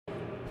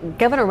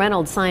Governor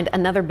Reynolds signed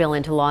another bill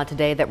into law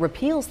today that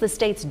repeals the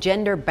state's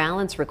gender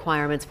balance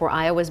requirements for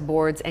Iowa's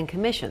boards and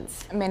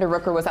commissions. Amanda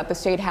Rooker was at the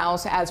State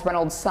House as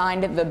Reynolds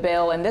signed the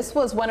bill, and this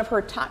was one of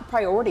her top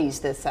priorities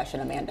this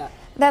session, Amanda.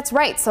 That's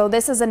right. So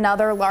this is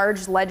another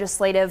large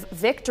legislative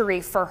victory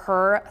for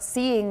her,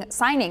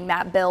 signing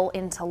that bill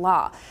into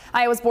law.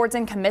 Iowa's boards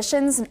and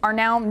commissions are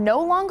now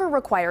no longer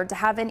required to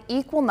have an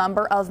equal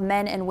number of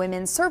men and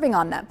women serving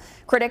on them.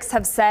 Critics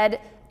have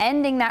said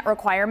ending that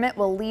requirement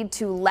will lead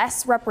to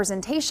less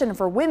representation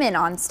for women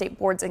on state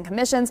boards and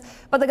commissions,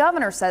 but the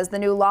governor says the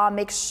new law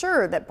makes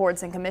sure that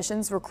boards and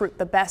commissions recruit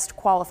the best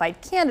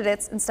qualified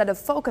candidates instead of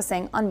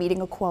focusing on meeting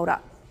a quota.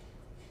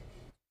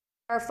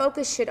 Our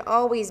focus should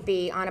always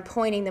be on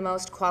appointing the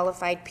most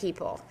qualified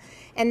people,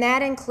 and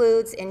that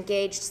includes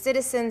engaged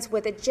citizens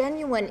with a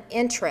genuine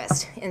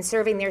interest in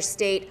serving their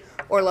state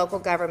or local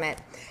government,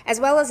 as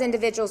well as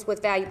individuals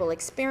with valuable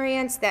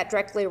experience that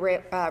directly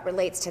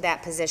relates to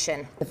that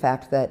position. The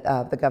fact that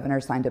the governor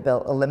signed a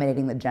bill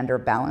eliminating the gender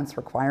balance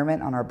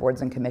requirement on our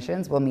boards and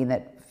commissions will mean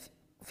that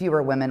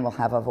fewer women will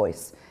have a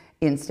voice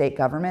in state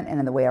government and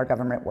in the way our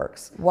government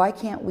works. Why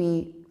can't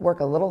we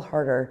work a little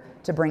harder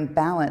to bring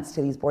balance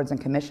to these boards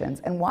and commissions?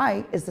 And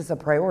why is this a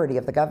priority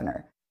of the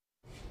governor?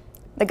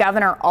 The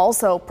governor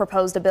also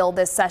proposed a bill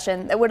this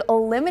session that would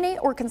eliminate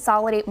or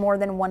consolidate more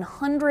than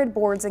 100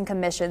 boards and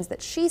commissions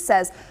that she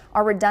says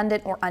are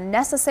redundant or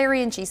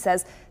unnecessary, and she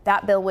says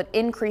that bill would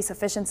increase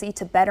efficiency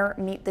to better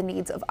meet the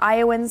needs of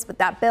Iowans. But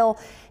that bill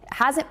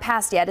hasn't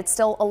passed yet. It's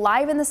still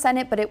alive in the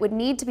Senate, but it would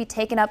need to be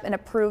taken up and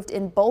approved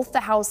in both the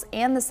House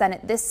and the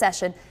Senate this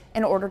session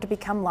in order to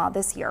become law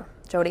this year.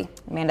 Jody.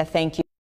 Amanda, thank you.